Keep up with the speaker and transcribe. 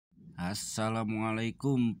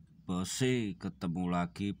Assalamualaikum bose, ketemu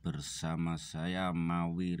lagi bersama saya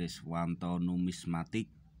Mawi Riswanto numismatik.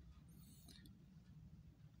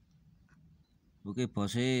 Oke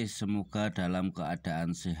bose, semoga dalam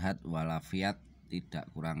keadaan sehat walafiat, tidak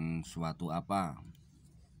kurang suatu apa.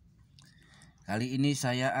 Kali ini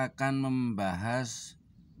saya akan membahas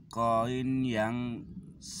koin yang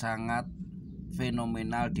sangat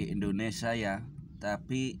fenomenal di Indonesia ya.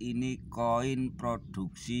 Tapi ini koin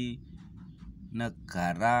produksi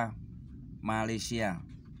negara Malaysia.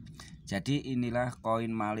 Jadi inilah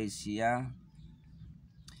koin Malaysia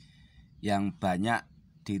yang banyak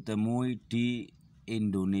ditemui di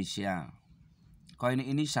Indonesia. Koin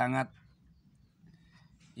ini sangat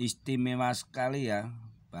istimewa sekali ya.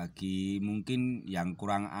 Bagi mungkin yang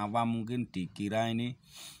kurang awam mungkin dikira ini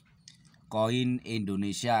koin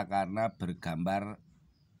Indonesia karena bergambar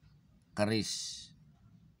keris.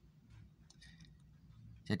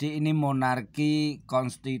 Jadi ini monarki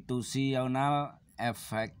konstitusional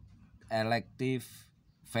elektif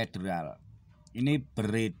federal. Ini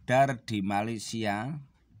beredar di Malaysia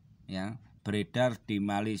ya, beredar di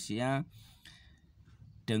Malaysia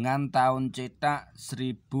dengan tahun cetak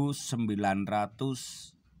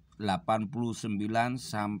 1989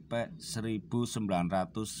 sampai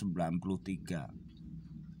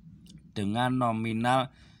 1993 dengan nominal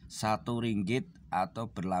 1 ringgit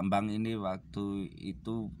atau berlambang ini waktu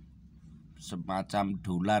itu semacam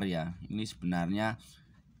dolar ya. Ini sebenarnya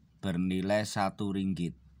bernilai 1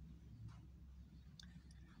 ringgit.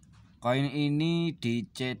 Koin ini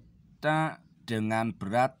dicetak dengan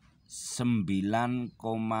berat 9,3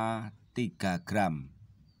 gram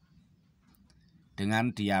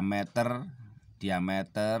dengan diameter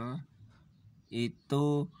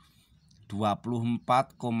itu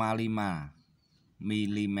 24,5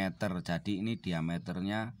 mm. Jadi ini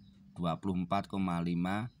diameternya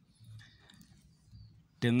 24,5.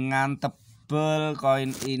 Dengan tebal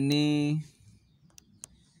koin ini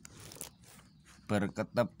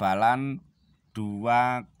berketebalan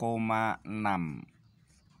 2,6.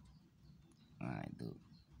 Nah, itu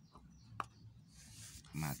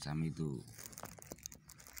macam itu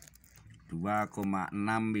 2,6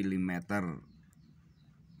 mm.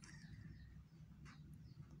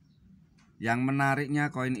 Yang menariknya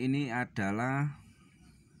koin ini adalah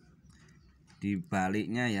di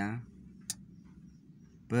baliknya ya,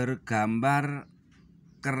 bergambar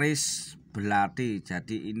keris belati.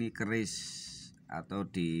 Jadi ini keris atau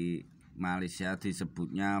di Malaysia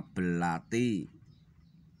disebutnya belati.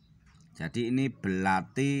 Jadi ini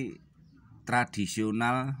belati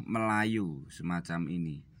tradisional Melayu semacam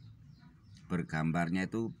ini. Bergambarnya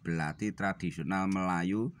itu belati tradisional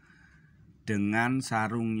Melayu dengan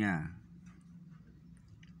sarungnya.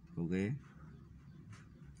 Oke.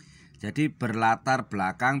 Jadi berlatar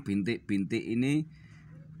belakang bintik-bintik ini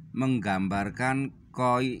menggambarkan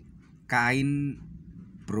kain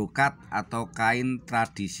brokat atau kain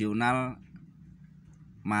tradisional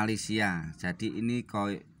Malaysia. Jadi ini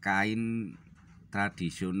kain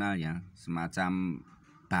tradisional ya, semacam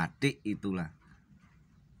batik itulah.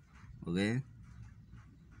 Oke.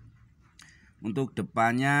 Untuk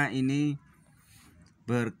depannya ini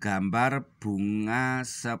bergambar bunga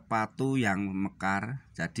sepatu yang mekar.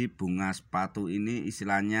 Jadi bunga sepatu ini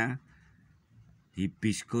istilahnya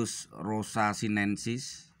Hibiscus rosa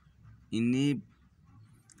sinensis. Ini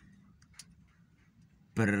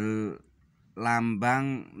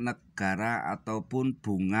berlambang negara ataupun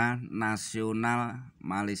bunga nasional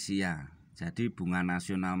Malaysia. Jadi bunga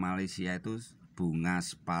nasional Malaysia itu bunga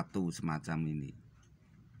sepatu semacam ini,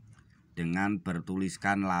 dengan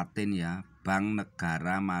bertuliskan Latin ya, Bank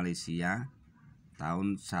Negara Malaysia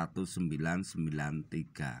tahun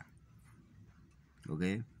 1993.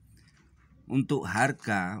 Oke. Untuk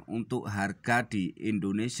harga di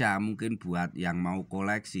Indonesia mungkin buat yang mau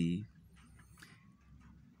koleksi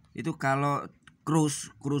itu kalau kurs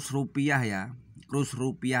rupiah ya, kurs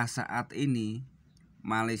rupiah saat ini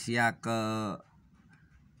Malaysia ke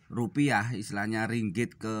rupiah, istilahnya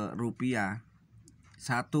ringgit ke rupiah,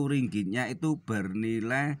 1 ringgitnya itu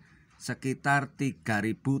bernilai sekitar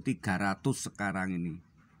 3.300 sekarang ini.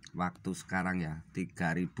 Waktu sekarang ya,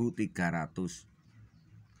 3.300.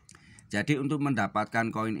 Jadi untuk mendapatkan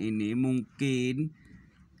koin ini mungkin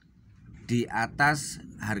di atas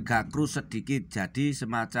harga kurs sedikit. Jadi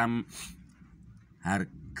semacam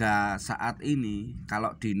harga saat ini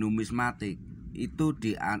kalau di numismatik itu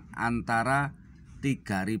di antara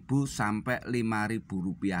 3.000 sampai 5.000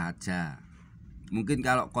 rupiah aja. Mungkin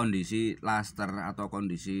kalau kondisi laster atau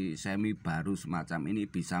kondisi semi baru semacam ini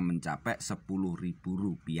bisa mencapai 10.000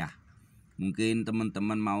 rupiah. Mungkin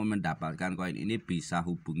teman-teman mau mendapatkan koin ini bisa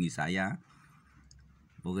hubungi saya.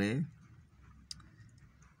 Oke.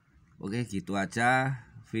 Oke, gitu aja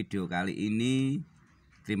video kali ini.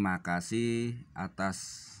 Terima kasih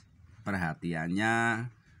atas perhatiannya,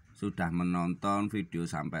 sudah menonton video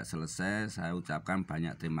sampai selesai. Saya ucapkan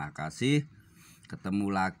banyak terima kasih. Ketemu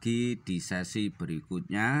lagi di sesi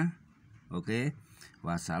berikutnya. Oke.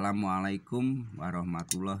 Wassalamualaikum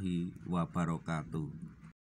warahmatullahi wabarakatuh.